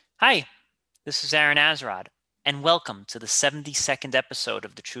Hi, this is Aaron Azrod, and welcome to the 72nd episode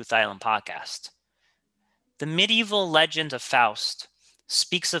of the Truth Island podcast. The medieval legend of Faust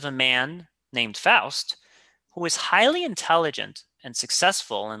speaks of a man named Faust who is highly intelligent and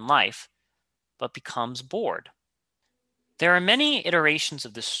successful in life, but becomes bored. There are many iterations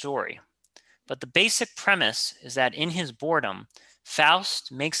of this story, but the basic premise is that in his boredom,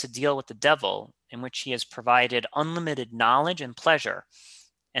 Faust makes a deal with the devil in which he is provided unlimited knowledge and pleasure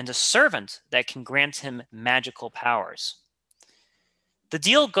and a servant that can grant him magical powers. The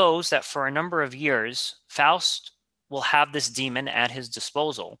deal goes that for a number of years, Faust will have this demon at his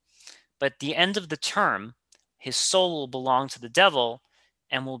disposal, but at the end of the term, his soul will belong to the devil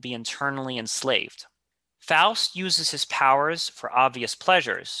and will be eternally enslaved. Faust uses his powers for obvious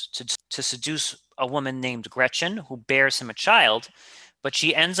pleasures to seduce a woman named Gretchen who bears him a child, but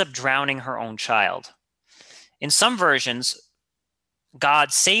she ends up drowning her own child. In some versions,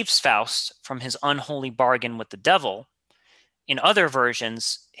 God saves Faust from his unholy bargain with the devil. In other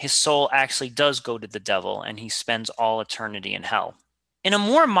versions, his soul actually does go to the devil and he spends all eternity in hell. In a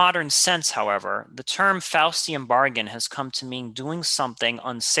more modern sense, however, the term Faustian bargain has come to mean doing something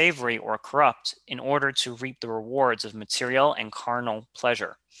unsavory or corrupt in order to reap the rewards of material and carnal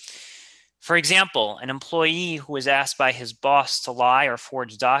pleasure. For example, an employee who is asked by his boss to lie or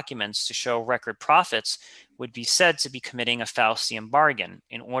forge documents to show record profits would be said to be committing a Faustian bargain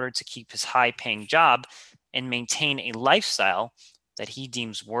in order to keep his high-paying job and maintain a lifestyle that he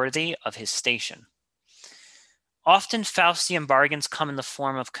deems worthy of his station. Often, Faustian bargains come in the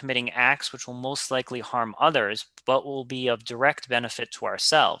form of committing acts which will most likely harm others, but will be of direct benefit to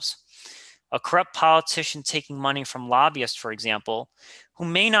ourselves. A corrupt politician taking money from lobbyists, for example, who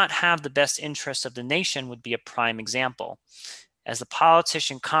may not have the best interests of the nation would be a prime example, as the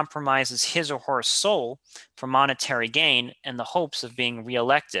politician compromises his or her soul for monetary gain and the hopes of being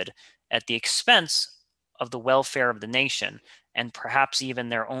reelected at the expense of the welfare of the nation and perhaps even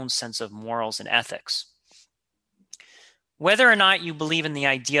their own sense of morals and ethics. Whether or not you believe in the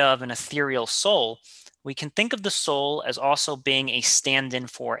idea of an ethereal soul, we can think of the soul as also being a stand-in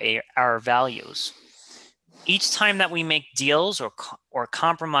for our values. Each time that we make deals or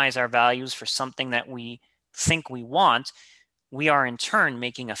compromise our values for something that we think we want, we are in turn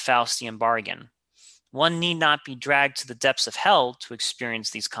making a Faustian bargain. One need not be dragged to the depths of hell to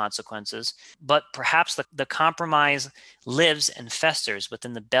experience these consequences, but perhaps the compromise lives and festers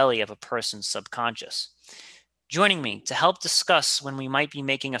within the belly of a person's subconscious. Joining me to help discuss when we might be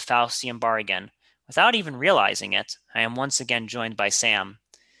making a Faustian bargain without even realizing it, I am once again joined by Sam.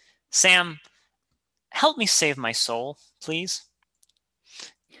 Sam, help me save my soul, please.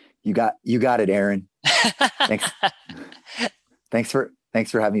 You got it, Aaron. Thanks. thanks for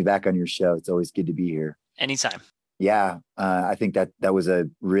having me back on your show. It's always good to be here. Anytime. Yeah, I think that was a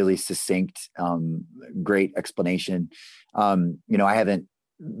really succinct, great explanation. I haven't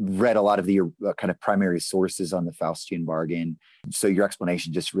read a lot of the kind of primary sources on the Faustian bargain, so your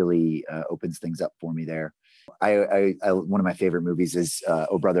explanation just really opens things up for me there. I one of my favorite movies is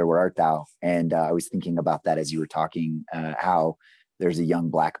Oh Brother, Where Art Thou? And I was thinking about that as you were talking, how there's a young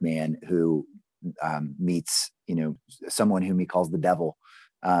black man who meets, someone whom he calls the devil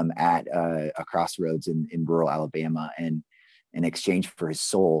at a crossroads in rural Alabama, and in exchange for his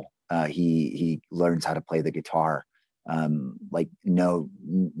soul, he learns how to play the guitar like no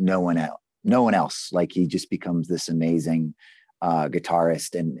one else. Like he just becomes this amazing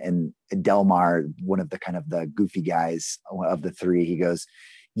guitarist. And Delmar, one of the kind of the goofy guys of the three, he goes,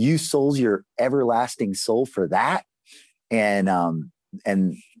 "You sold your everlasting soul for that?" And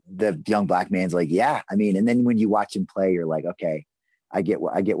the young black man's like, "Yeah, I mean," and then when you watch him play, you're like, okay, I get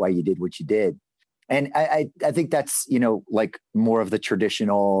why you did what you did. And I think that's, like more of the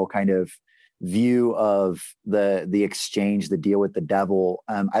traditional kind of view of the exchange, the deal with the devil.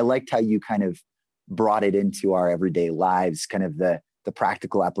 I liked how you kind of brought it into our everyday lives. Kind of the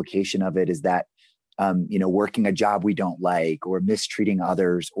practical application of it is that working a job we don't like, or mistreating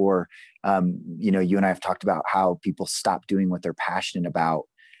others, or you and I have talked about how people stop doing what they're passionate about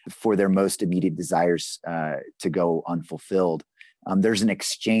for their most immediate desires to go unfulfilled. There's an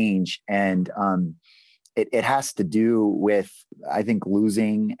exchange, and it has to do with, I think,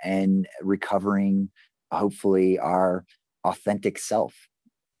 losing and recovering, hopefully, our authentic self.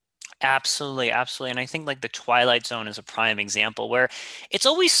 Absolutely, absolutely. And I think like the Twilight Zone is a prime example where it's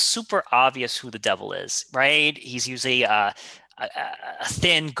always super obvious who the devil is, right? He's usually a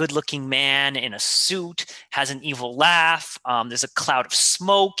thin, good-looking man in a suit, has an evil laugh. There's a cloud of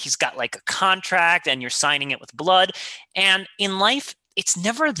smoke. He's got like a contract, and you're signing it with blood. And in life, it's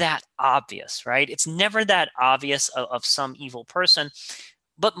never that obvious, right? It's never that obvious of some evil person.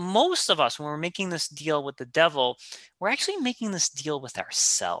 But most of us, when we're making this deal with the devil, we're actually making this deal with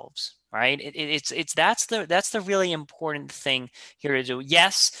ourselves, right? It's that's the really important thing here to do.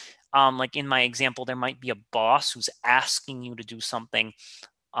 Yes, like in my example, there might be a boss who's asking you to do something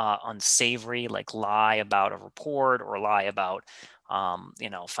unsavory, like lie about a report or lie about,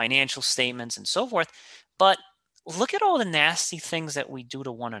 financial statements and so forth. But look at all the nasty things that we do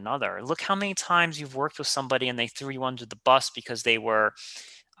to one another. Look how many times you've worked with somebody and they threw you under the bus because they were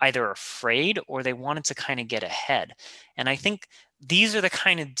either afraid or they wanted to kind of get ahead. And I think these are the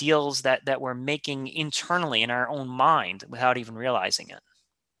kind of deals that we're making internally in our own mind without even realizing it.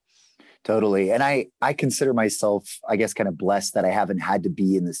 Totally. And I consider myself, I guess, kind of blessed that I haven't had to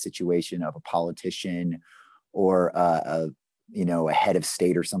be in the situation of a politician or a head of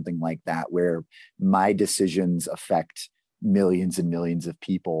state or something like that, where my decisions affect millions and millions of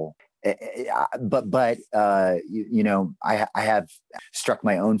people. I have struck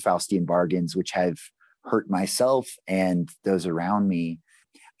my own Faustian bargains, which have hurt myself and those around me.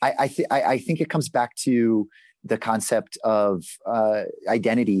 I think it comes back to the concept of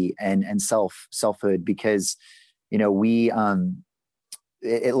identity and selfhood, because we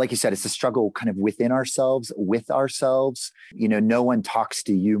like you said, it's a struggle kind of within ourselves, with ourselves. No one talks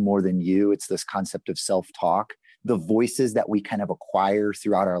to you more than you. It's this concept of self-talk. The voices that we kind of acquire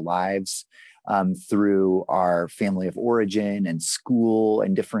throughout our lives, through our family of origin and school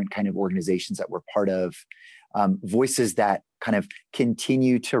and different kind of organizations that we're part of, voices that kind of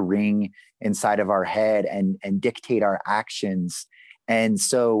continue to ring inside of our head and dictate our actions. And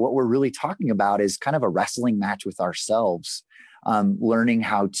so what we're really talking about is kind of a wrestling match with ourselves, learning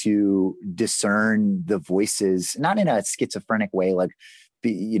how to discern the voices, not in a schizophrenic way, like,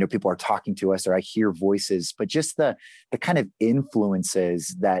 people are talking to us or I hear voices, but just the kind of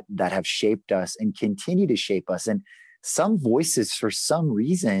influences that have shaped us and continue to shape us. And some voices, for some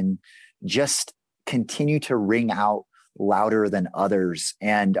reason, just continue to ring out louder than others.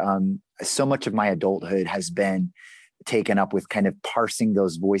 And so much of my adulthood has been taken up with kind of parsing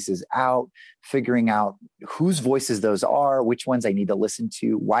those voices out, figuring out whose voices those are, which ones I need to listen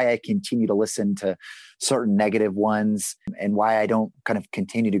to, why I continue to listen to certain negative ones, and why I don't kind of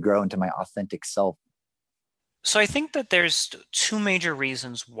continue to grow into my authentic self. So I think that there's two major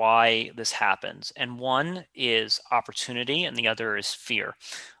reasons why this happens. And one is opportunity and the other is fear.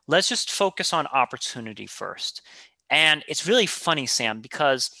 Let's just focus on opportunity first. And it's really funny, Sam,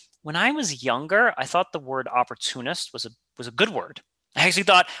 because when I was younger, I thought the word opportunist was a good word. I actually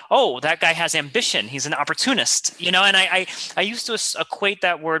thought, oh, that guy has ambition. He's an opportunist, and I used to equate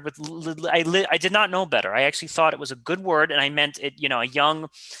that word with, I did not know better. I actually thought it was a good word, and I meant it, a young,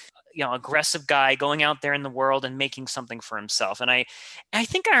 aggressive guy going out there in the world and making something for himself. And I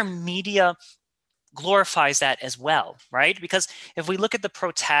think our media glorifies that as well, right? Because if we look at the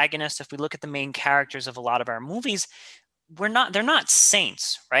protagonist, if we look at the main characters of a lot of our movies, they're not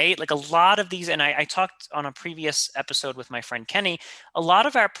saints, right? Like a lot of these, and I talked on a previous episode with my friend Kenny, a lot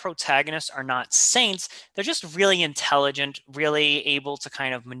of our protagonists are not saints. They're just really intelligent, really able to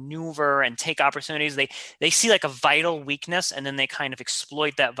kind of maneuver and take opportunities. They see like a vital weakness and then they kind of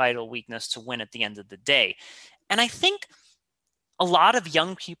exploit that vital weakness to win at the end of the day. And I think a lot of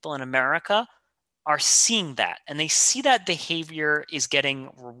young people in America are seeing that, and they see that behavior is getting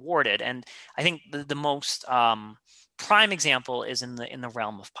rewarded. And I think the most prime example is in the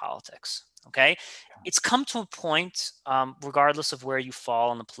realm of politics. Okay, it's come to a point, regardless of where you fall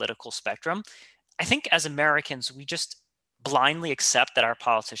on the political spectrum. I think as Americans, we just blindly accept that our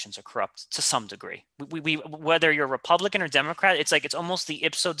politicians are corrupt to some degree. We whether you're Republican or Democrat, it's like it's almost the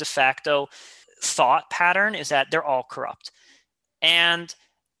ipso de facto thought pattern is that they're all corrupt. And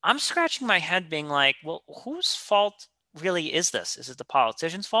I'm scratching my head being like, well, whose fault really is this? Is it the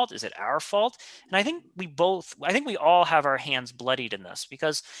politician's fault? Is it our fault? And I think we all have our hands bloodied in this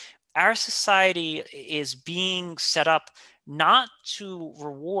because our society is being set up not to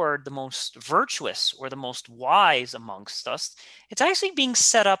reward the most virtuous or the most wise amongst us. It's actually being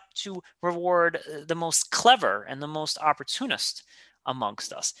set up to reward the most clever and the most opportunist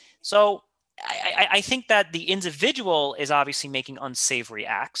amongst us. So I think that the individual is obviously making unsavory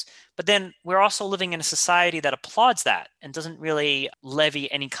acts, but then we're also living in a society that applauds that and doesn't really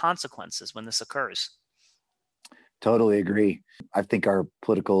levy any consequences when this occurs. Totally agree. I think our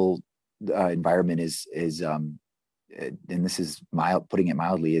political environment and this is putting it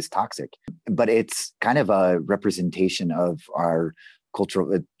mildly, is toxic. But it's kind of a representation of our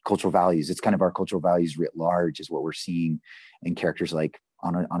cultural values. It's kind of our cultural values writ large, is what we're seeing in characters like,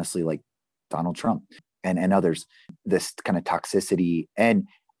 honestly, like Donald Trump and others. This kind of toxicity, and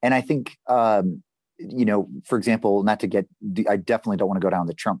I think for example, not to get, I definitely don't want to go down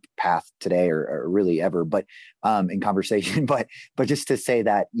the Trump path today or really ever, but in conversation, but just to say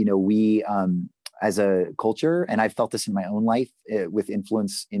that, we, as a culture, and I've felt this in my own life with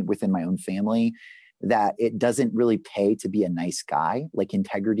influence within my own family, that it doesn't really pay to be a nice guy. Like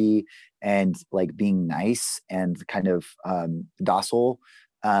integrity and like being nice and kind of docile,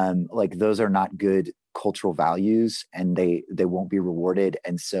 like those are not good cultural values, and they won't be rewarded.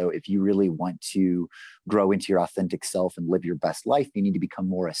 And so if you really want to grow into your authentic self and live your best life, you need to become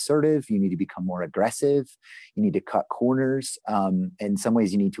more assertive, you need to become more aggressive, you need to cut corners. In some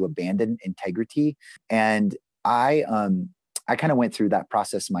ways you need to abandon integrity. And I kind of went through that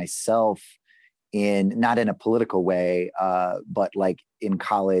process myself, not in a political way, but like in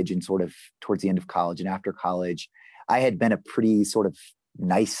college and sort of towards the end of college and after college. I had been a pretty sort of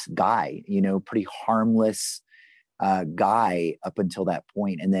nice guy, pretty harmless guy up until that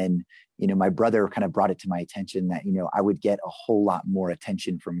point. And then, my brother kind of brought it to my attention that, I would get a whole lot more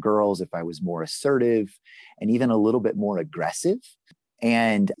attention from girls if I was more assertive and even a little bit more aggressive.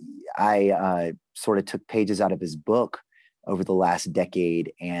 And I sort of took pages out of his book over the last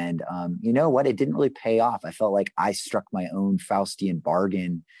decade. And you know what? It didn't really pay off. I felt like I struck my own Faustian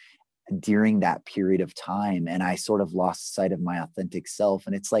bargain during that period of time, and I sort of lost sight of my authentic self.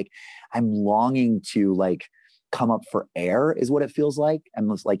 And it's like I'm longing to like come up for air is what it feels like. I'm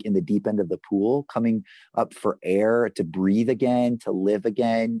just like in the deep end of the pool, coming up for air, to breathe again, to live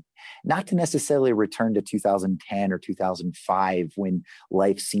again, not to necessarily return to 2010 or 2005 when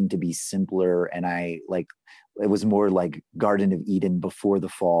life seemed to be simpler, and it was more like Garden of Eden before the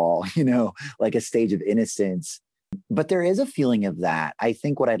fall, like a stage of innocence. But there is a feeling of that. I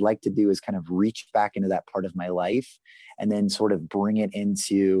think what I'd like to do is kind of reach back into that part of my life and then sort of bring it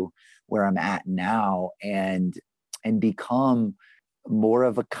into where I'm at now, and become more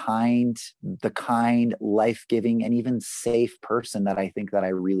of the kind, life-giving, and even safe person that I think that I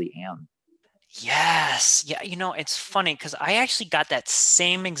really am. Yes. Yeah. It's funny because I actually got that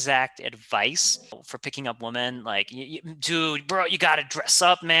same exact advice for picking up women. Like, dude, bro, you got to dress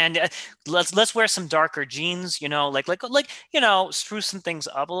up, man. Let's wear some darker jeans, spruce some things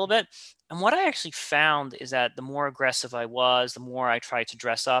up a little bit. And what I actually found is that the more aggressive I was, the more I tried to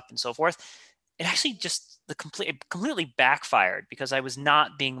dress up and so forth, it actually just completely backfired because I was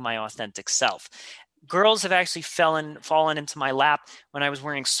not being my authentic self. Girls have actually fallen into my lap when I was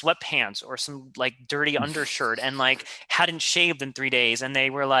wearing sweatpants or some like dirty undershirt and like hadn't shaved in 3 days, and they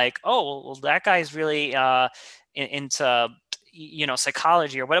were like, "Oh, well, that guy's really into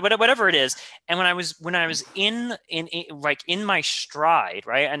psychology or whatever it is." And when I was in my stride,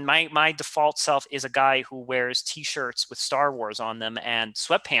 right, and my default self is a guy who wears t-shirts with Star Wars on them and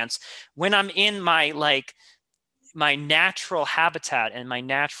sweatpants. When I'm in my natural habitat and my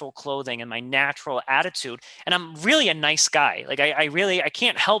natural clothing and my natural attitude, and I'm really a nice guy, like I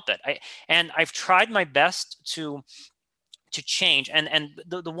can't help it. I've tried my best to change, and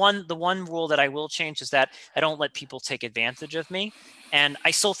the one rule that I will change is that I don't let people take advantage of me. And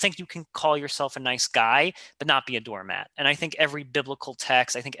I still think you can call yourself a nice guy but not be a doormat. And I think every biblical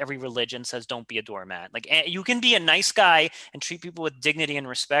text, I think every religion says don't be a doormat. Like, you can be a nice guy and treat people with dignity and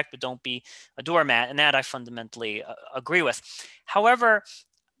respect, but don't be a doormat. And that I fundamentally agree with. However,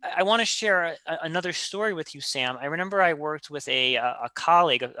 I want to share another story with you, Sam. I remember I worked with a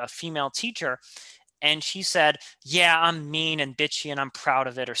colleague, a female teacher, and she said, "Yeah, I'm mean and bitchy and I'm proud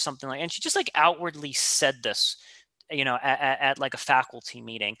of it," or something like. And she just like outwardly said this, at like a faculty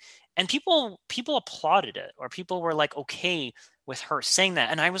meeting, and people applauded it, or people were like okay with her saying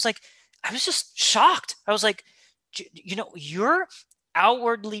that. And I was just shocked. I was like, you're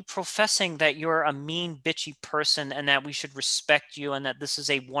outwardly professing that you're a mean, bitchy person and that we should respect you and that this is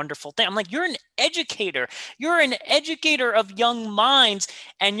a wonderful thing. I'm like, you're an educator. You're an educator of young minds,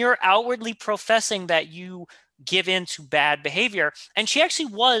 and you're outwardly professing that you give in to bad behavior. And she actually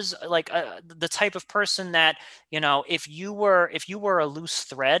was like the type of person that, if you were a loose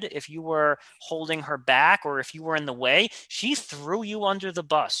thread, if you were holding her back, or if you were in the way, she threw you under the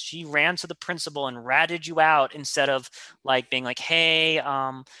bus. She ran to the principal and ratted you out, instead of like being like, "Hey,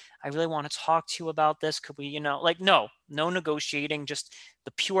 I really want to talk to you about this. Could we, no negotiating, just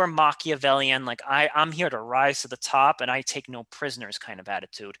the pure Machiavellian, like I'm here to rise to the top and I take no prisoners kind of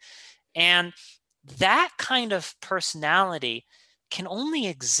attitude." And that kind of personality can only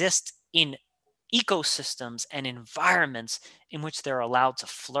exist in ecosystems and environments in which they're allowed to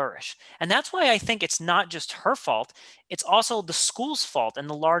flourish. And that's why I think it's not just her fault. It's also the school's fault and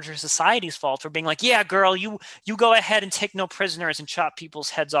the larger society's fault for being like, "Yeah, girl, you go ahead and take no prisoners and chop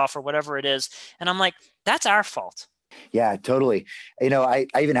people's heads off," or whatever it is. And I'm like, that's our fault. Yeah, totally. I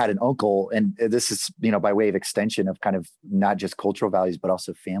even had an uncle, and this is, by way of extension of kind of not just cultural values, but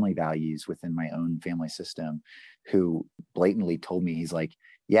also family values within my own family system, who blatantly told me, he's like,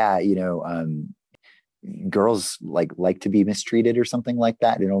 yeah, girls like to be mistreated or something like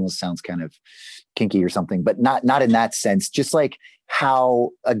that. It almost sounds kind of kinky or something, but not in that sense. Just like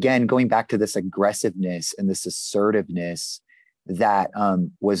how, again, going back to this aggressiveness and this assertiveness that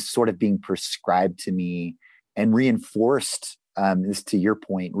was sort of being prescribed to me and reinforced. This, to your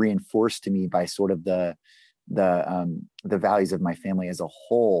point, reinforced to me by sort of the values of my family as a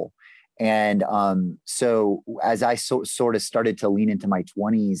whole. And so as I sort of started to lean into my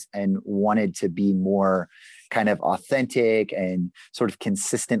 20s and wanted to be more kind of authentic and sort of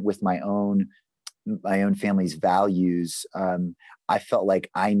consistent with my own family's values, I felt like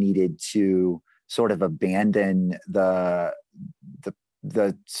I needed to sort of abandon the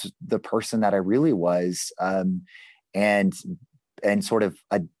the person that I really was, and sort of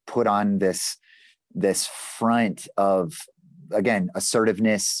put on this front of, again,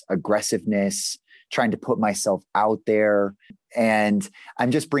 assertiveness, aggressiveness, trying to put myself out there. And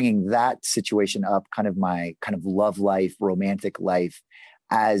I'm just bringing that situation up, kind of my kind of love life, romantic life,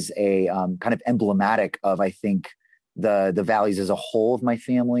 as a kind of emblematic of, I think, the values as a whole of my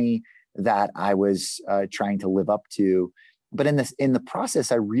family that I was trying to live up to. But in the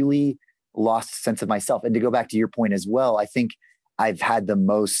process, I really lost a sense of myself. And to go back to your point as well, I think I've had the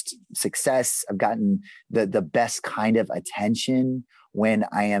most success. I've gotten the best kind of attention when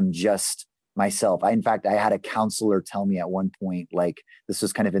I am just myself. In fact, I had a counselor tell me at one point, like, this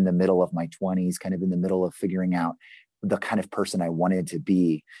was kind of in the middle of my 20s, kind of in the middle of figuring out the kind of person I wanted to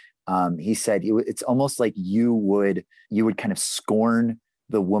be. He said, it's almost like you would kind of scorn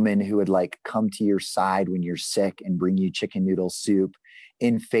the woman who would like come to your side when you're sick and bring you chicken noodle soup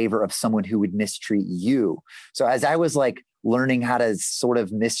in favor of someone who would mistreat you. So as I was like learning how to sort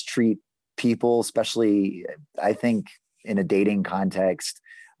of mistreat people, especially I think in a dating context,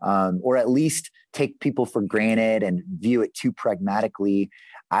 or at least take people for granted and view it too pragmatically,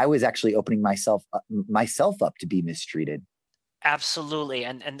 I was actually opening myself up to be mistreated. Absolutely.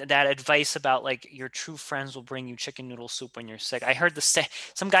 And that advice about like your true friends will bring you chicken noodle soup when you're sick. I heard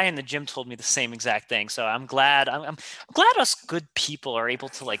some guy in the gym told me the same exact thing. So I'm glad us good people are able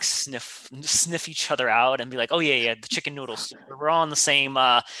to like sniff each other out and be like, oh yeah, the chicken noodle soup. We're all on the same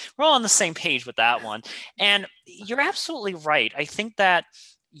we're all on the same page with that one. And you're absolutely right. I think that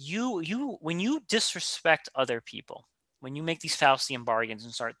you when you disrespect other people, when you make these Faustian bargains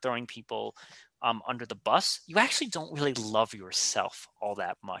and start throwing people under the bus, you actually don't really love yourself all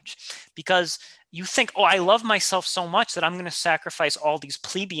that much, because you think, oh, I love myself so much that I'm going to sacrifice all these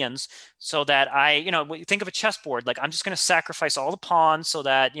plebeians so that think of a chessboard, like I'm just going to sacrifice all the pawns so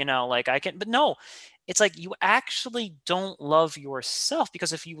that, like I can, but no, it's like you actually don't love yourself,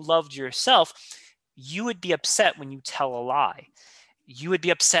 because if you loved yourself, you would be upset when you tell a lie. You would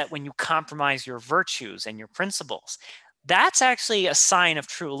be upset when you compromise your virtues and your principles. That's actually a sign of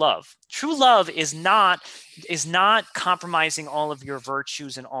true love. True love is not compromising all of your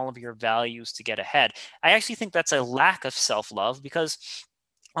virtues and all of your values to get ahead. I actually think that's a lack of self-love, because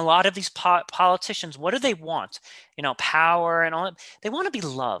a lot of these politicians, what do they want? Power and all that. They want to be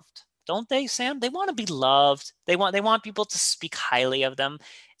loved, don't they, Sam? They want to be loved. They want people to speak highly of them.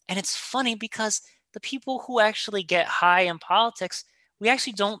 And it's funny because the people who actually get high in politics, we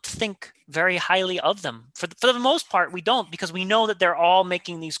actually don't think very highly of them. For the most part, we don't, because we know that they're all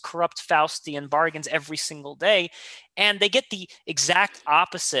making these corrupt Faustian bargains every single day, and they get the exact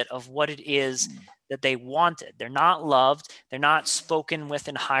opposite of what it is that they wanted. They're not loved. They're not spoken with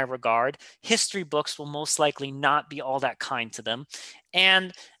in high regard. History books will most likely not be all that kind to them.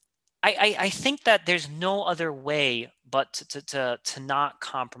 And I think that there's no other way but to not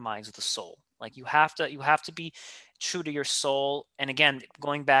compromise the soul. Like you have to be true to your soul. And again,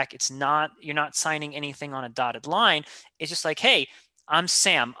 going back, you're not signing anything on a dotted line. It's just like, hey, I'm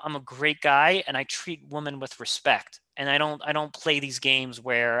Sam. I'm a great guy, and I treat women with respect. And I don't play these games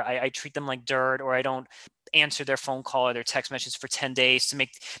where I treat them like dirt, or I don't answer their phone call or their text message for 10 days to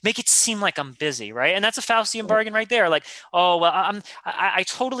make it seem like I'm busy, right? And that's a Faustian bargain right there. Like, oh well, I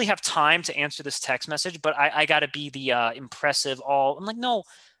totally have time to answer this text message, but I got to be the impressive all. I'm like, no,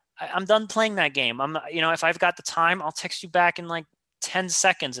 I'm done playing that game. If I've got the time, I'll text you back in like 10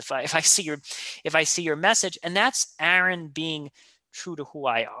 seconds if I see your message. And that's Aaron being true to who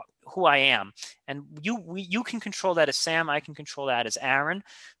I am. And you can control that as Sam. I can control that as Aaron.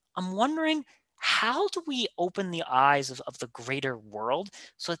 I'm wondering, how do we open the eyes of the greater world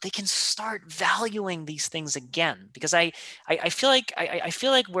so that they can start valuing these things again? Because I feel like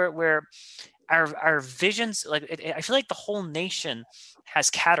we're our visions, like I feel like the whole nation has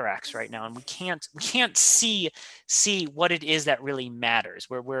cataracts right now, and we can't see what it is that really matters.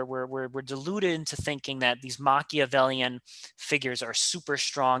 We're deluded into thinking that these Machiavellian figures are super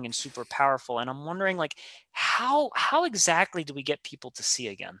strong and super powerful. And I'm wondering, like, how exactly do we get people to see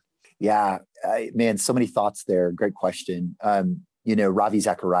again? Yeah, man, so many thoughts there. Great question. Ravi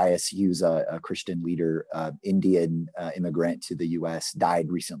Zacharias, he was a Christian leader, Indian immigrant to the U.S., died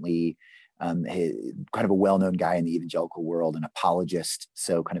recently. Kind of a well-known guy in the evangelical world, an apologist,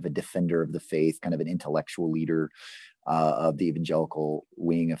 so kind of a defender of the faith, kind of an intellectual leader of the evangelical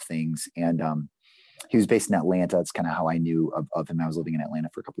wing of things. And he was based in Atlanta. That's kind of how I knew of him. I was living in Atlanta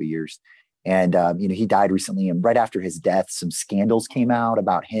for a couple of years. And, he died recently. And right after his death, some scandals came out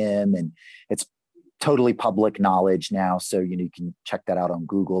about him. And it's totally public knowledge now. So, you can check that out on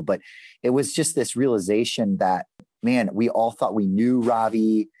Google. But it was just this realization that, man, we all thought we knew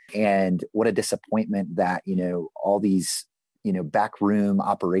Ravi. And what a disappointment that, all these, backroom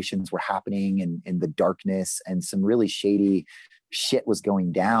operations were happening in the darkness, and some really shady shit was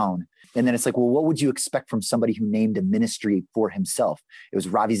going down. And then it's like, well, what would you expect from somebody who named a ministry for himself? It was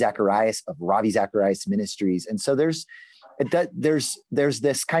Ravi Zacharias of Ravi Zacharias Ministries. And so there's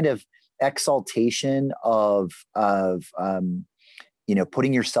this kind of exaltation of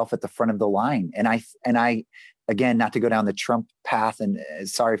putting yourself at the front of the line. And I again, not to go down the Trump path, and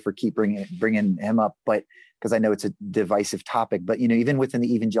sorry for keep bringing him up, but because I know it's a divisive topic, but even within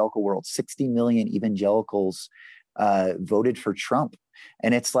the evangelical world, 60 million evangelicals voted for Trump.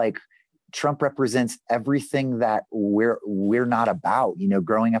 And it's like, Trump represents everything that we're not about.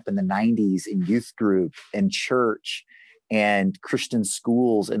 Growing up in the 90s in youth group and church and Christian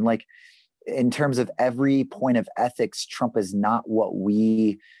schools, and like, in terms of every point of ethics, Trump is not what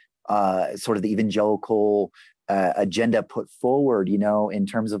we sort of the evangelical agenda put forward, in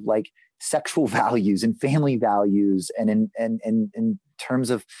terms of like sexual values and family values, and in terms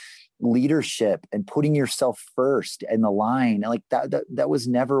of leadership and putting yourself first in the line. Like that was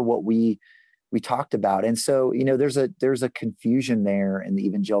never what we talked about. And so, there's a confusion there in the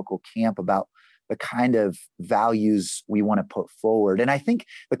evangelical camp about the kind of values we want to put forward. And I think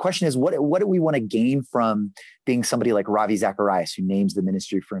the question is, what do we want to gain from being somebody like Ravi Zacharias, who names the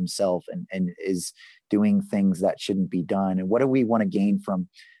ministry for himself and is doing things that shouldn't be done? And what do we want to gain from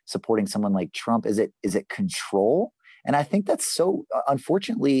supporting someone like Trump? Is it control? And I think that's so,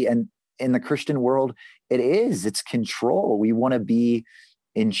 unfortunately, and in the Christian world, it's control. We want to be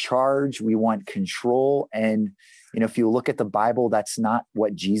in charge. We want control. And, if you look at the Bible, that's not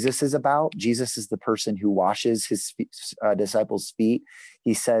what Jesus is about. Jesus is the person who washes his disciples' feet.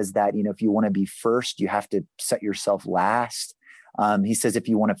 He says that, if you want to be first, you have to set yourself last. He says, if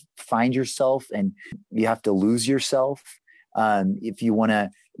you want to find yourself, and you have to lose yourself. If you want to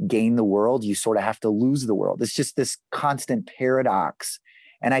gain the world, you sort of have to lose the world. It's just this constant paradox.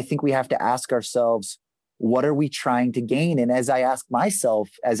 And I think we have to ask ourselves, what are we trying to gain? And as I ask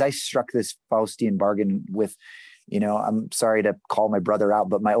myself, as I struck this Faustian bargain with, I'm sorry to call my brother out,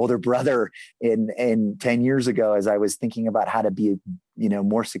 but my older brother in 10 years ago, as I was thinking about how to be,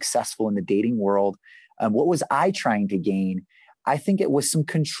 more successful in the dating world, what was I trying to gain? I think it was some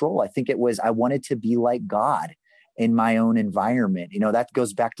control. I think it was, I wanted to be like God in my own environment. That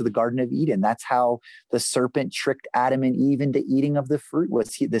goes back to the Garden of Eden. That's how the serpent tricked Adam and Eve into eating of the fruit,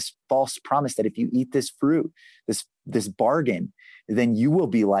 was this false promise that if you eat this fruit, this bargain, then you will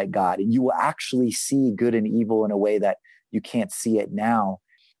be like God, and you will actually see good and evil in a way that you can't see it now.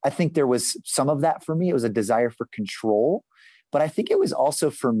 I think there was some of that for me. It was a desire for control, but I think it was also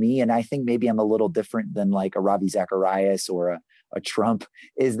for me, and I think maybe I'm a little different than like a Ravi Zacharias or a Trump,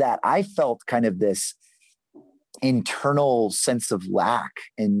 is that I felt kind of this internal sense of lack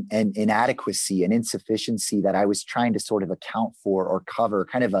and inadequacy and insufficiency that I was trying to sort of account for or cover,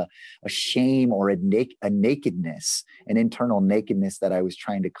 kind of a shame or a nakedness, an internal nakedness that I was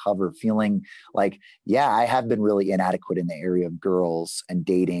trying to cover, feeling like, yeah, I have been really inadequate in the area of girls and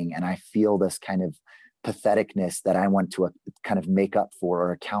dating. And I feel this kind of patheticness that I want to kind of make up for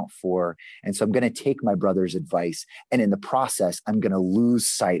or account for. And so I'm going to take my brother's advice, and in the process, I'm going to lose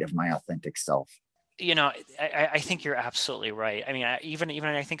sight of my authentic self. I think you're absolutely right. I mean, even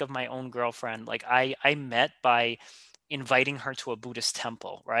I think of my own girlfriend. Like I met by inviting her to a Buddhist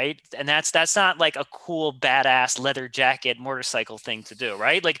temple, right? And that's not like a cool, badass leather jacket motorcycle thing to do,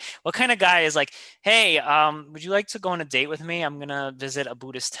 right? Like, what kind of guy is like, hey, would you like to go on a date with me? I'm gonna visit a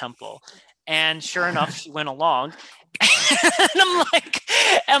Buddhist temple. And sure enough, she went along. And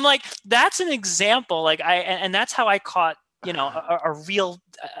I'm like, that's an example. Like and that's how I caught, a real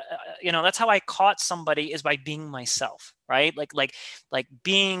that's how I caught somebody, is by being myself, right? Like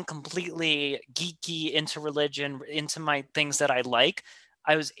being completely geeky into religion, into my things that I like.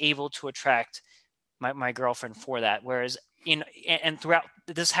 I was able to attract my girlfriend for that. Whereas and throughout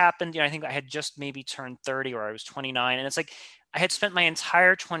this happened, I think I had just maybe turned 30, or I was 29. And it's like, I had spent my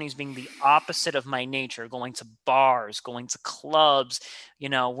entire 20s being the opposite of my nature, going to bars, going to clubs,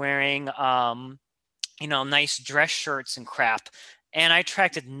 wearing, nice dress shirts and crap. And I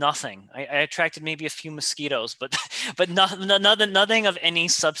attracted nothing. I attracted maybe a few mosquitoes, but but nothing of any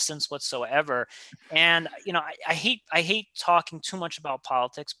substance whatsoever. And I hate talking too much about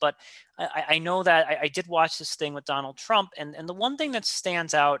politics, but I know that I did watch this thing with Donald Trump, and the one thing that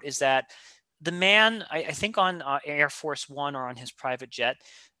stands out is that the man, I think on Air Force One or on his private jet,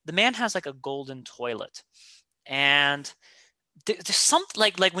 the man has like a golden toilet. And there's something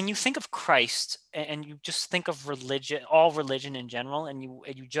like when you think of Christ, and you just think of religion, all religion in general, and you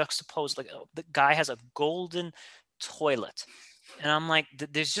juxtapose, like, the guy has a golden toilet. And I'm like,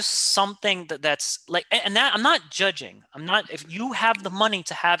 there's just something that's like, and that, I'm not judging. I'm not, if you have the money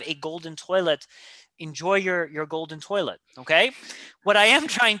to have a golden toilet, enjoy your golden toilet. Okay. What I am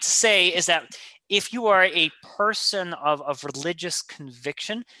trying to say is that if you are a person of religious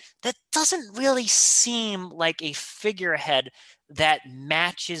conviction, that doesn't really seem like a figurehead that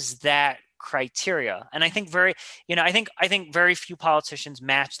matches that criteria. And I think I think very few politicians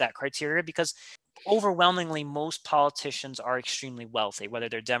match that criteria, because overwhelmingly most politicians are extremely wealthy, whether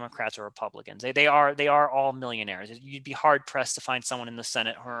they're Democrats or Republicans. They are all millionaires. You'd be hard pressed to find someone in the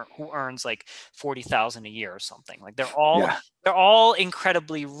Senate who earns like 40,000 a year or something. Like, Yeah. they're all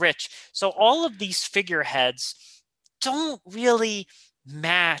incredibly rich. So all of these figureheads don't really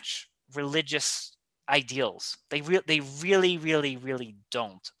match religious ideals. They really, really, really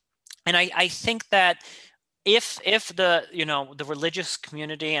don't. And I think that if the religious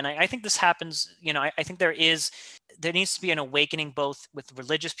community, and I think this happens, I think there needs to be an awakening, both with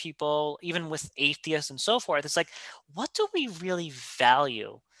religious people, even with atheists and so forth. It's like, what do we really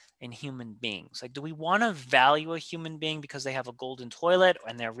value in human beings? Like, do we want to value a human being because they have a golden toilet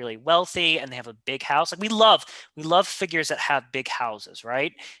and they're really wealthy and they have a big house? Like, we love figures that have big houses,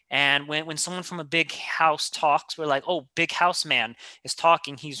 right? And when someone from a big house talks, we're like, oh, big house man is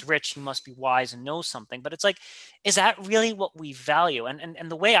talking, he's rich, he must be wise and knows something. But it's like, is that really what we value?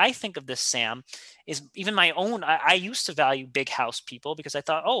 And the way I think of this, Sam, is even my own. I used to value big house people, because I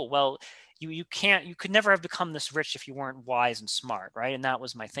thought, oh, well, you could never have become this rich if you weren't wise and smart, right? And that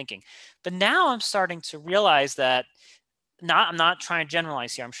was my thinking. But now I'm starting to realize that, I'm not trying to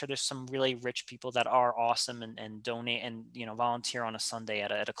generalize here. I'm sure there's some really rich people that are awesome, and donate and volunteer on a Sunday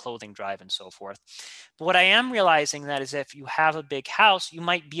at a clothing drive and so forth. But what I am realizing that is, if you have a big house, you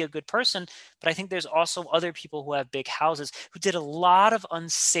might be a good person. But I think there's also other people who have big houses who did a lot of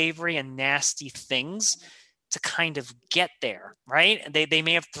unsavory and nasty things to kind of get there, right? They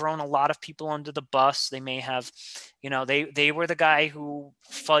may have thrown a lot of people under the bus. They may have, they were the guy who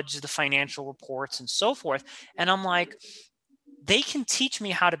fudged the financial reports and so forth. And I'm like, they can teach me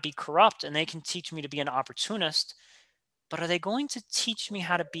how to be corrupt, and they can teach me to be an opportunist, but are they going to teach me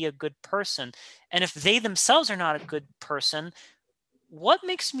how to be a good person? And if they themselves are not a good person, what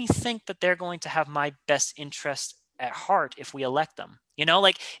makes me think that they're going to have my best interest at heart if we elect them?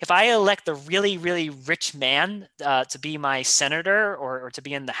 Like, if I elect a really, really rich man to be my senator, or to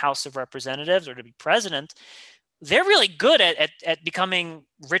be in the House of Representatives, or to be president, they're really good at becoming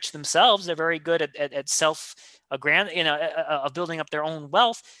rich themselves. They're very good at self of building up their own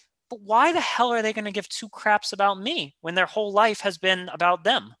wealth. But why the hell are they going to give two craps about me when their whole life has been about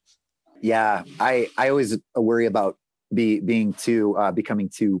them? Yeah. I always worry about becoming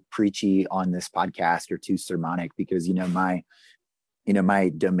too preachy on this podcast, or too sermonic, because, my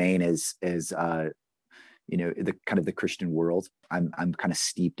domain is the kind of the Christian world. I'm kind of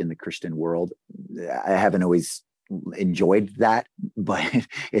steeped in the Christian world. I haven't always enjoyed that, but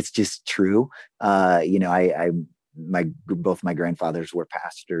it's just true. Both my grandfathers were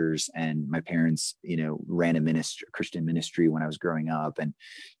pastors, and my parents, ran a Christian ministry when I was growing up. And,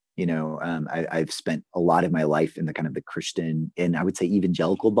 I've spent a lot of my life in the kind of the Christian, and I would say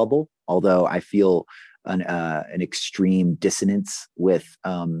evangelical bubble, although I feel an extreme dissonance with,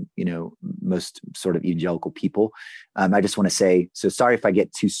 most sort of evangelical people. I just want to say, so sorry if I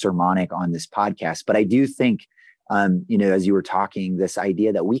get too sermonic on this podcast, but I do think, as you were talking, this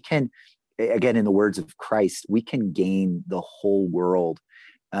idea that we can, again, in the words of Christ, we can gain the whole world.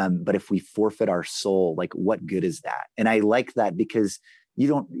 But if we forfeit our soul, like, what good is that? And I like that, because you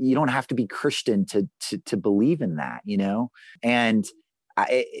don't have to be Christian to believe in that, And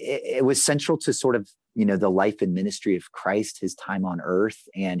it was central to sort of the life and ministry of Christ, his time on earth,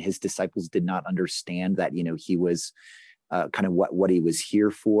 and his disciples did not understand that, he was kind of what he was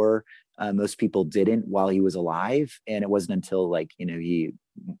here for. Most people didn't while he was alive. And it wasn't until he,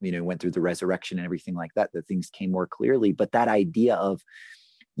 went through the resurrection and everything like that, that things came more clearly. But that idea of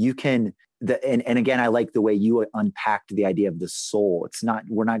and again, I like the way you unpacked the idea of the soul.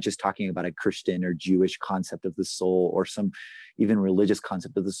 We're not just talking about a Christian or Jewish concept of the soul or some even religious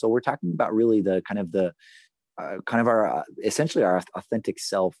concept of the soul. We're talking about really the kind of our essentially our authentic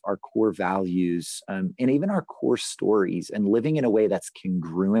self, our core values, and even our core stories, and living in a way that's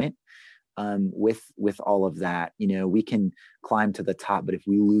congruent with all of that. We can climb to the top, but if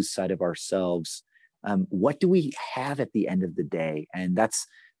we lose sight of ourselves, what do we have at the end of the day? And that's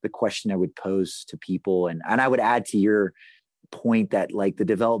the question I would pose to people. And I would add to your point that like the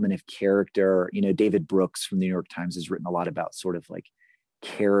development of character, David Brooks from the New York Times has written a lot about sort of like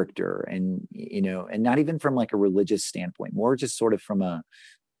character, and and not even from like a religious standpoint, more just sort of from a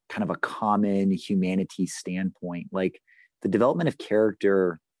kind of a common humanity standpoint. Like the development of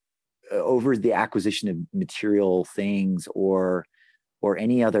character over the acquisition of material things or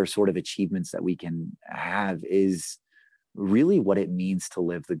any other sort of achievements that we can have is really what it means to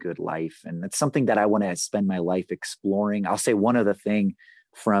live the good life. And that's something that I want to spend my life exploring. I'll say one other thing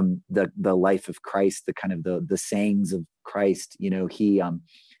from the life of Christ, the kind of the sayings of Christ. He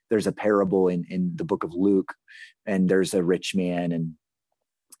there's a parable in the book of Luke, and there's a rich man, and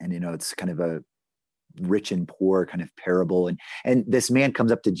it's kind of a rich and poor kind of parable, and this man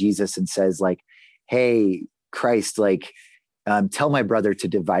comes up to Jesus and says like, hey Christ, like tell my brother to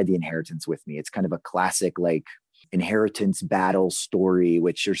divide the inheritance with me. It's kind of a classic like inheritance battle story,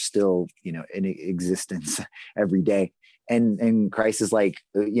 which are still in existence every day. And Christ is like,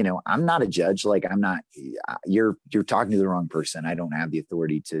 I'm not a judge. Like I'm not, you're talking to the wrong person. I don't have the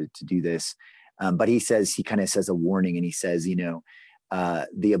authority to do this. But he kind of says a warning, and he says,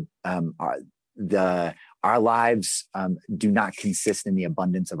 our lives do not consist in the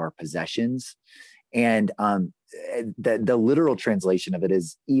abundance of our possessions. And the literal translation of it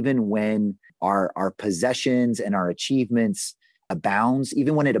is, even when our possessions and our achievements abounds,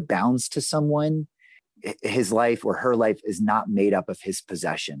 even when it abounds to someone, his life or her life is not made up of his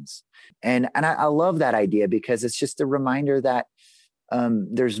possessions. And I love that idea, because it's just a reminder that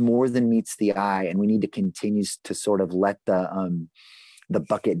there's more than meets the eye, and we need to continue to sort of let the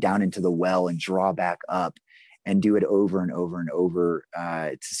bucket down into the well and draw back up, and do it over and over and over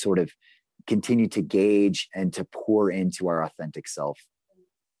to sort of continue to gauge and to pour into our authentic self.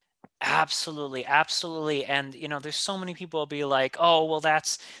 Absolutely, absolutely. And there's so many people will be like, "Oh, well,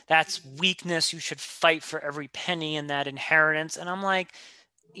 that's weakness. You should fight for every penny in that inheritance." And I'm like,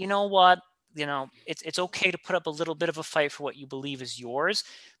 you know what? It's okay to put up a little bit of a fight for what you believe is yours.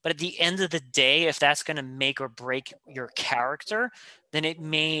 But at the end of the day, if that's going to make or break your character, then it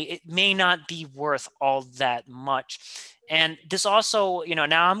may not be worth all that much. And this also,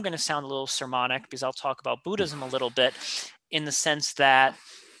 now I'm going to sound a little sermonic, because I'll talk about Buddhism a little bit, in the sense that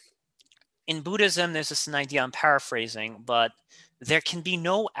in Buddhism, there's this idea, I'm paraphrasing, but there can be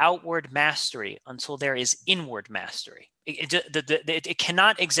no outward mastery until there is inward mastery. It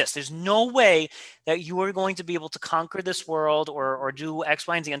cannot exist. There's no way that you are going to be able to conquer this world or do X,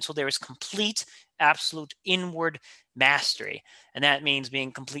 Y, and Z until there is complete, absolute inward mastery. And that means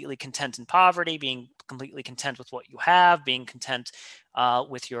being completely content in poverty, being completely content with what you have, being content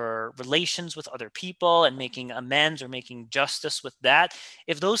with your relations with other people, and making amends or making justice with that.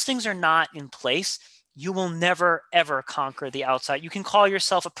 If those things are not in place, you will never, ever conquer the outside. You can call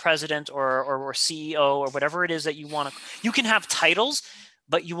yourself a president or CEO or whatever it is that you want to. You can have titles,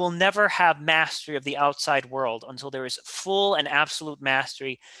 but you will never have mastery of the outside world until there is full and absolute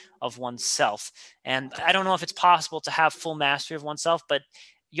mastery of oneself. And I don't know if it's possible to have full mastery of oneself, but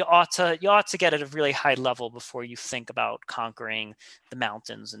you ought to get at a really high level before you think about conquering the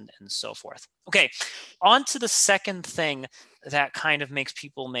mountains and so forth. Okay, on to the second thing that kind of makes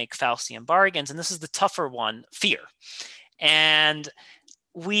people make Faustian bargains, and this is the tougher one: fear. And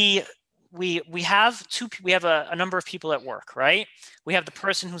we have a number of people at work, right? We have the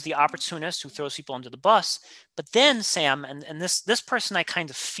person who's the opportunist who throws people under the bus, but then Sam, and this person I kind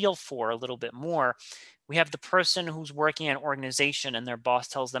of feel for a little bit more. We have the person who's working at an organization, and their boss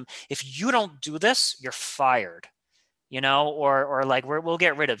tells them, if you don't do this, you're fired, or like we'll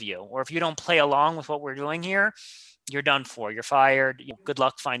get rid of you, or if you don't play along with what we're doing here, you're done for, you're fired. Good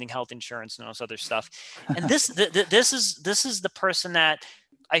luck finding health insurance and all this other stuff. And this is the person that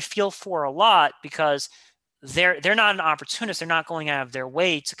I feel for a lot, because they're not an opportunist. They're not going out of their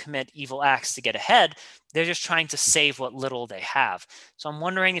way to commit evil acts to get ahead. They're just trying to save what little they have. So I'm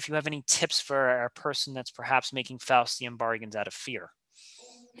wondering if you have any tips for a person that's perhaps making Faustian bargains out of fear.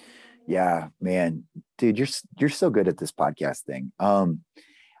 Yeah, man, dude, you're so good at this podcast thing.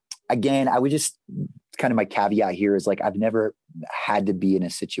 Again, I would just kind of my caveat here is like I've never had to be in a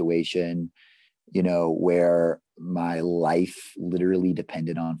situation, where my life literally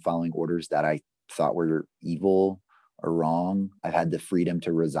depended on following orders that I thought were evil or wrong. I've had the freedom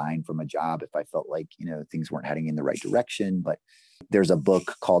to resign from a job if I felt like, things weren't heading in the right direction. But there's a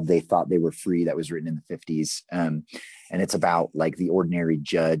book called They Thought They Were Free that was written in the 50s. And it's about like the ordinary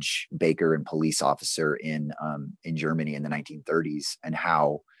judge, baker, and police officer in Germany in the 1930s, and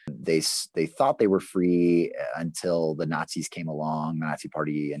how they thought they were free until the Nazis came along, the Nazi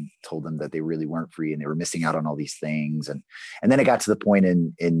party, and told them that they really weren't free and they were missing out on all these things. And then it got to the point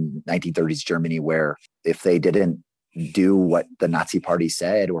in 1930s Germany where if they didn't do what the Nazi party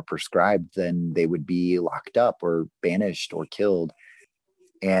said or prescribed, then they would be locked up or banished or killed.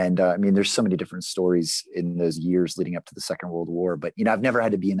 And I mean, there's so many different stories in those years leading up to the Second World War, but, I've never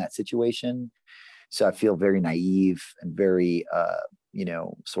had to be in that situation. So I feel very naive and very,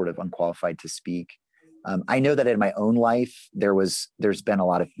 sort of unqualified to speak. I know that in my own life, there's been a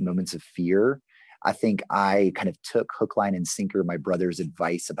lot of moments of fear. I think I kind of took hook, line, and sinker my brother's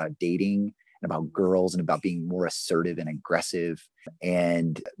advice about dating and about girls and about being more assertive and aggressive.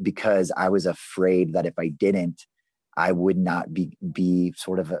 And because I was afraid that if I didn't, I would not be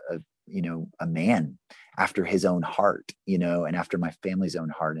sort of a man after his own heart, and after my family's own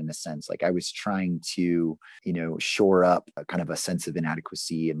heart, in a sense. Like I was trying to, shore up a kind of a sense of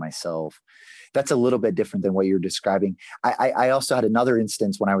inadequacy in myself. That's a little bit different than what you're describing. I also had another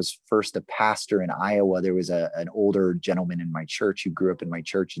instance when I was first a pastor in Iowa. There was an older gentleman in my church who grew up in my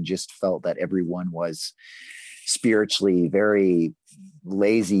church and just felt that everyone was spiritually very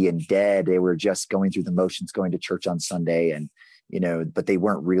lazy and dead. They were just going through the motions, going to church on Sunday, and but they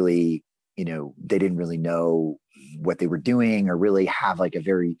weren't really, they didn't really know what they were doing or really have like a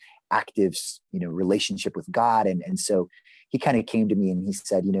very active, relationship with God. And so he kind of came to me and he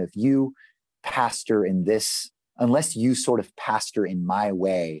said, if you pastor in this, unless you sort of pastor in my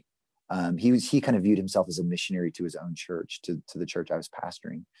way, he kind of viewed himself as a missionary to his own church, to the church I was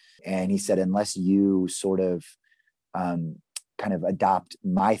pastoring. And he said, unless you sort of kind of adopt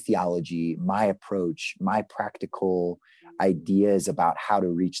my theology, my approach, my practical ideas about how to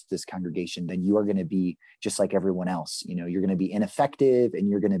reach this congregation, then you are going to be just like everyone else. You're going to be ineffective, and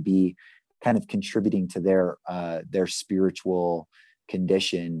you're going to be kind of contributing to their spiritual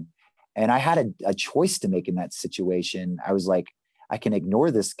condition. And I had a choice to make in that situation. I was like, I can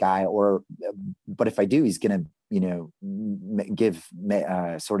ignore this guy, but if I do, he's going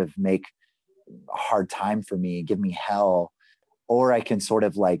to, sort of make a hard time for me, give me hell. Or I can sort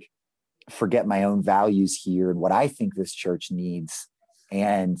of like forget my own values here and what I think this church needs,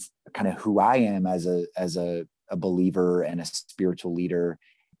 and kind of who I am as a believer and a spiritual leader.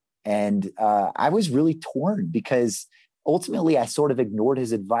 And I was really torn because ultimately I sort of ignored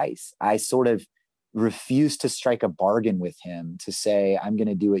his advice. I sort of refused to strike a bargain with him to say, I'm going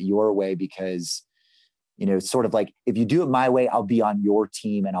to do it your way because, it's sort of like, if you do it my way, I'll be on your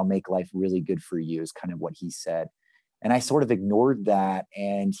team and I'll make life really good for you, is kind of what he said. And I sort of ignored that,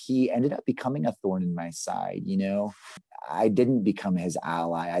 and he ended up becoming a thorn in my side. I didn't become his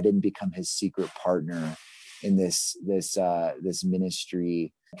ally. I didn't become his secret partner in this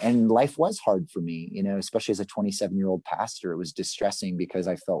ministry. And life was hard for me, especially as a 27-year-old pastor. It was distressing because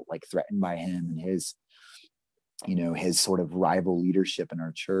I felt like threatened by him and his sort of rival leadership in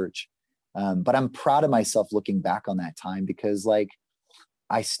our church. But I'm proud of myself looking back on that time because like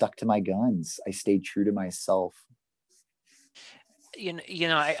I stuck to my guns. I stayed true to myself.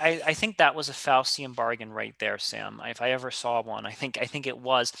 I think that was a Faustian bargain right there, Sam. If I ever saw one, I think it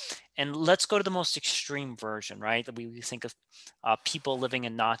was. And let's go to the most extreme version, right? That we think of people living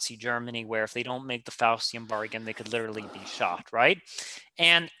in Nazi Germany, where if they don't make the Faustian bargain, they could literally be shot, right?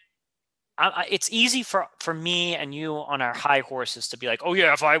 And it's easy for me and you on our high horses to be like, oh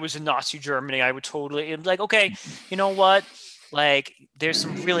yeah, if I was in Nazi Germany, I would totally, and like, okay, you know what? Like there's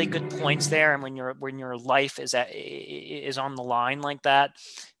some really good points there. And when your life is on the line like that,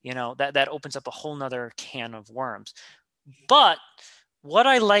 that opens up a whole nother can of worms. But what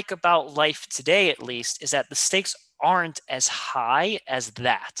I like about life today, at least, is that the stakes aren't as high as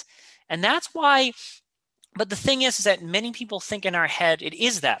that. And that's why, but the thing is that many people think in our head it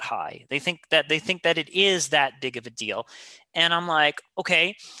is that high. They think that it is that big of a deal. And I'm like,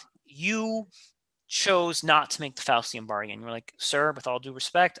 okay, you chose not to make the Faustian bargain. You're like, sir, with all due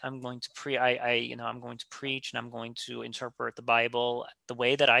respect, I'm going to I'm going to preach and I'm going to interpret the Bible the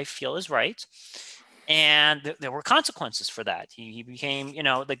way that I feel is right. And there were consequences for that. He became,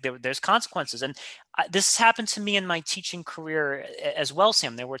 like there's consequences. And this happened to me in my teaching career as well,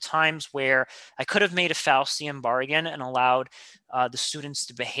 Sam. There were times where I could have made a Faustian bargain and allowed the students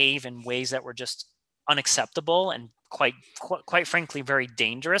to behave in ways that were just unacceptable and quite frankly, very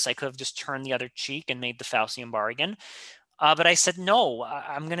dangerous. I could have just turned the other cheek and made the Faustian bargain. But I said, no,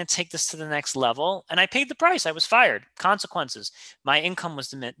 I'm going to take this to the next level. And I paid the price. I was fired. Consequences. My income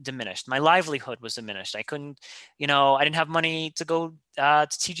was diminished. My livelihood was diminished. I couldn't, I didn't have money to go to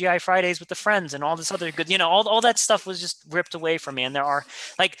TGI Fridays with the friends and all this other good, all that stuff was just ripped away from me. And there are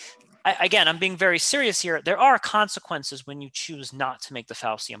again, I'm being very serious here. There are consequences when you choose not to make the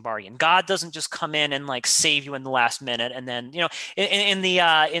Faustian bargain. God doesn't just come in and save you in the last minute. And then, in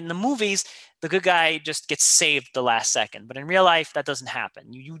the movies, the good guy just gets saved the last second. But in real life, that doesn't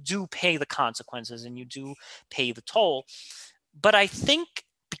happen. You do pay the consequences and you do pay the toll. But I think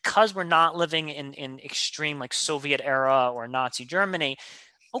because we're not living in extreme Soviet era or Nazi Germany,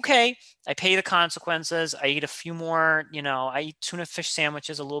 okay, I pay the consequences. I eat a few more, I eat tuna fish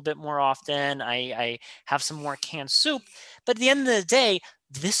sandwiches a little bit more often. I have some more canned soup. But at the end of the day,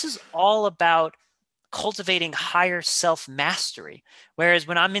 this is all about cultivating higher self-mastery. Whereas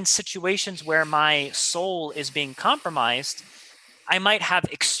when I'm in situations where my soul is being compromised, I might have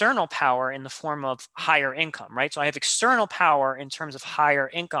external power in the form of higher income, right? So I have external power in terms of higher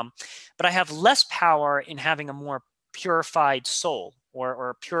income, but I have less power in having a more purified soul,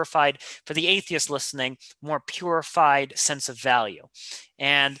 or purified, for the atheist listening, more purified sense of value.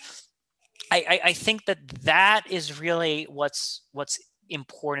 And I think that is really what's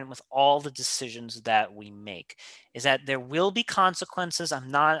important with all the decisions that we make, is that there will be consequences. I'm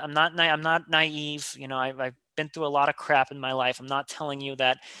not naive. I've been through a lot of crap in my life. I'm not telling you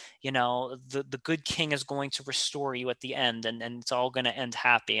that, the good king is going to restore you at the end and it's all going to end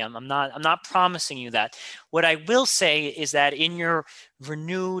happy. I'm not promising you that. What I will say is that in your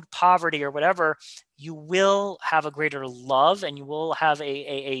renewed poverty or whatever, you will have a greater love, and you will have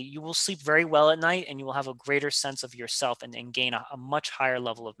you will sleep very well at night, and you will have a greater sense of yourself and gain a much higher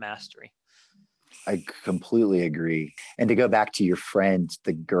level of mastery. I completely agree. And to go back to your friend,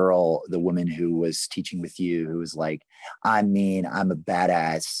 the woman who was teaching with you, who was like, I'm a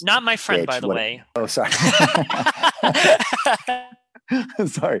badass. Not my friend, bitch. by the way. Oh, sorry.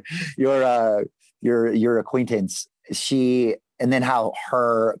 Sorry. Your acquaintance, and then how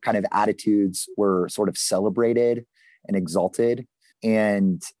her kind of attitudes were sort of celebrated and exalted.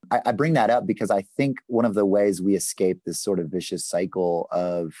 And I bring that up because I think one of the ways we escape this sort of vicious cycle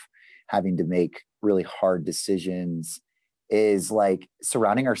of having to make really hard decisions is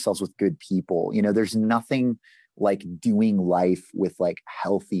surrounding ourselves with good people. There's nothing like doing life with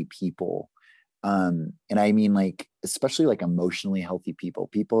healthy people. And I mean, especially emotionally healthy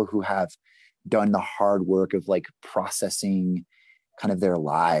people who have done the hard work of processing kind of their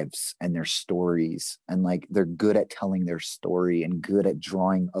lives and their stories, and they're good at telling their story and good at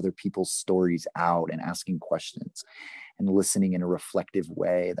drawing other people's stories out and asking questions and listening in a reflective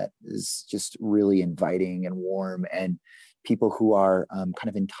way that is just really inviting and warm, and people who are kind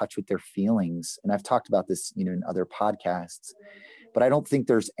of in touch with their feelings. And I've talked about this, in other podcasts, but I don't think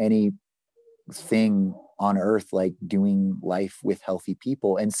there's any thing on earth like doing life with healthy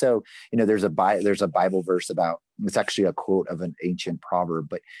people. And so, there's a Bible verse about, it's actually a quote of an ancient proverb,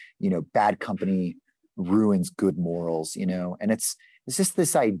 but bad company ruins good morals, and it's just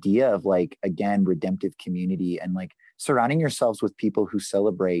this idea of again, redemptive community, and surrounding yourselves with people who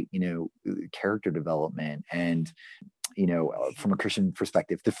celebrate, character development, and from a Christian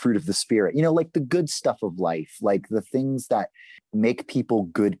perspective, the fruit of the spirit, the good stuff of life, the things that make people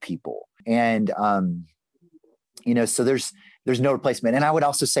good people. And, so there's no replacement. And I would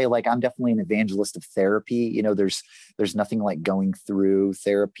also say, I'm definitely an evangelist of therapy. There's nothing like going through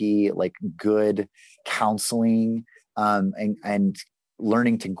therapy, good counseling, and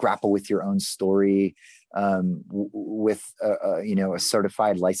learning to grapple with your own story, with a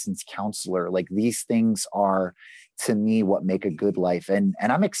certified licensed counselor. These things are, to me, what make a good life. And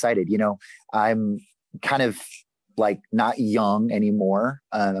I'm excited. I'm kind of not young anymore.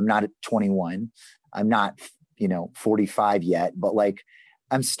 I'm not 21. I'm not 45 yet, but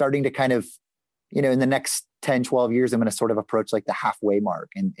I'm starting to kind of, in the next 10, 12 years, I'm going to sort of approach the halfway mark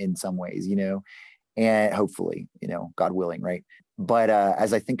in some ways, and hopefully, God willing. Right. But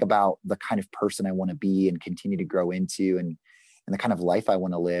as I think about the kind of person I want to be and continue to grow into, and the kind of life I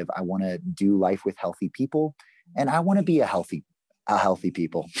want to live, I want to do life with healthy people, and I want to be a healthy a healthy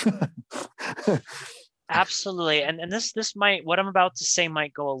people. Absolutely. And this might, what I'm about to say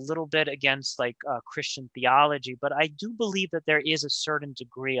might go a little bit against like Christian theology, but I do believe that there is a certain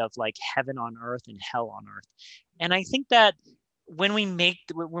degree of like heaven on earth and hell on earth. And I think that when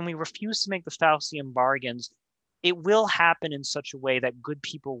we refuse to make the Faustian bargains, it will happen in such a way that good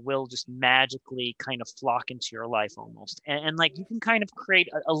people will just magically kind of flock into your life almost. And like you can kind of create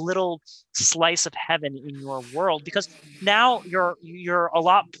a little slice of heaven in your world because now you're a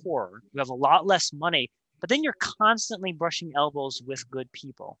lot poorer. You have a lot less money, but then you're constantly brushing elbows with good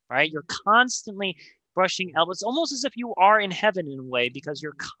people, right? You're constantly brushing elbows. It's almost as if you are in heaven in a way because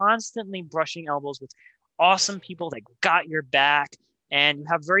you're constantly brushing elbows with awesome people that got your back, and you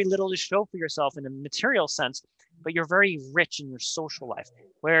have very little to show for yourself in a material sense, but you're very rich in your social life.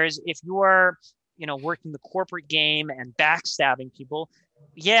 Whereas if you are, working the corporate game and backstabbing people,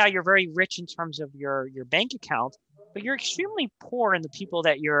 yeah, you're very rich in terms of your bank account, but you're extremely poor in the people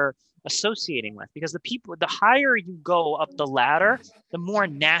that you're associating with, because the higher you go up the ladder, the more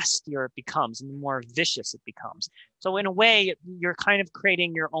nastier it becomes and the more vicious it becomes. So in a way, you're kind of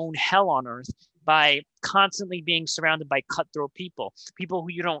creating your own hell on earth by constantly being surrounded by cutthroat people, people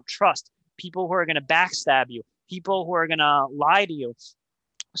who you don't trust, people who are going to backstab you, people who are going to lie to you.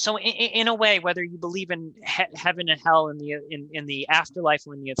 So in a way, whether you believe in heaven and hell in the afterlife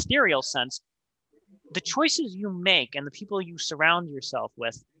or in the ethereal sense, the choices you make and the people you surround yourself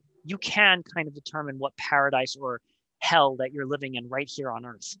with, you can kind of determine what paradise or hell that you're living in right here on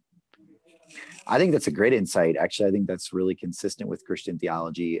earth. I think that's a great insight. Actually, I think that's really consistent with Christian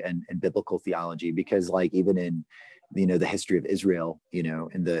theology and biblical theology, because like even in, the history of Israel,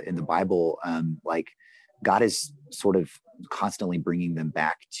 in the Bible, like God is sort of constantly bringing them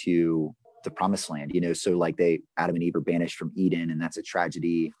back to the promised land, so like Adam and Eve are banished from Eden, and that's a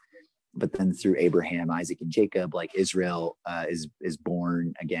tragedy. But then through Abraham, Isaac, and Jacob, like Israel is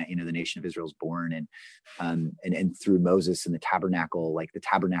born again. The nation of Israel is born, and through Moses and the tabernacle, like the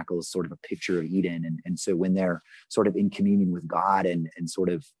tabernacle is sort of a picture of Eden, and so when they're sort of in communion with God and sort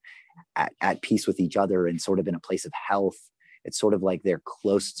of at peace with each other and sort of in a place of health, it's sort of like they're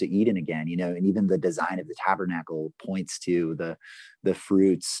close to Eden again, and even the design of the tabernacle points to the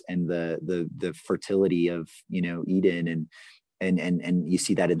fruits and the fertility of Eden, and you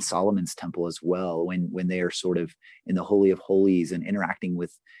see that in Solomon's temple as well, when they are sort of in the Holy of Holies and interacting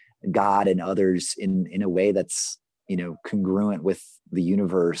with God and others in a way that's congruent with the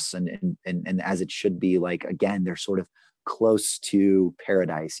universe and as it should be. Like again, they're sort of close to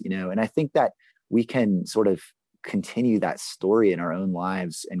paradise, and I think that we can sort of continue that story in our own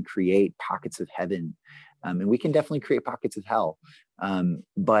lives and create pockets of heaven, and we can definitely create pockets of hell,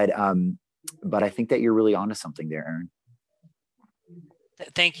 but I think that you're really onto something there, Aaron.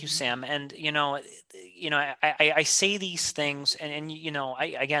 Thank you, Sam. And I say these things, and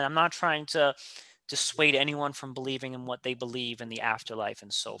again, I'm not trying to dissuade anyone from believing in what they believe in the afterlife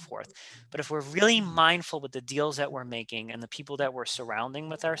and so forth. But if we're really mindful with the deals that we're making and the people that we're surrounding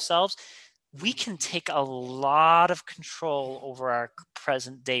with ourselves, we can take a lot of control over our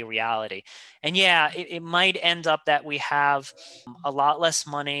present day reality. And yeah, it might end up that we have a lot less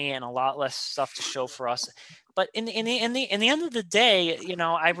money and a lot less stuff to show for us. But in the end of the day,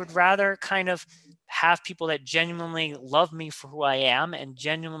 I would rather kind of have people that genuinely love me for who I am and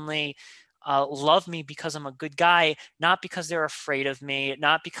genuinely love me because I'm a good guy, not because they're afraid of me,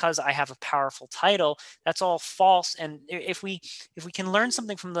 not because I have a powerful title. That's all false. And if we can learn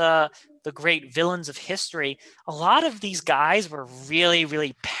something from the great villains of history, a lot of these guys were really,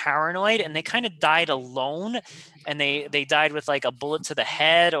 really paranoid, and they kind of died alone, and they died with like a bullet to the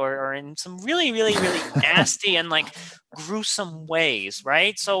head or in some really, really, really nasty and like gruesome ways,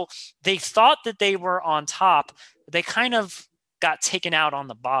 right? So they thought that they were on top. They kind of got taken out on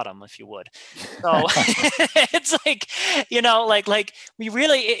the bottom, if you would. So it's like, like we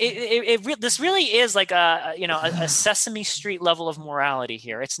really, this really is like a Sesame Street level of morality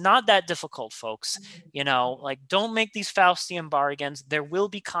here. It's not that difficult, folks. Like don't make these Faustian bargains. There will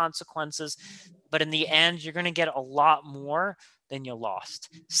be consequences, but in the end, you're going to get a lot more than you lost.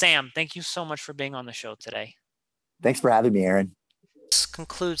 Sam, thank you so much for being on the show today. Thanks for having me, Aaron. This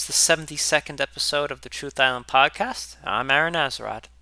concludes the 72nd episode of the Truth Island podcast. I'm Aaron Azarad.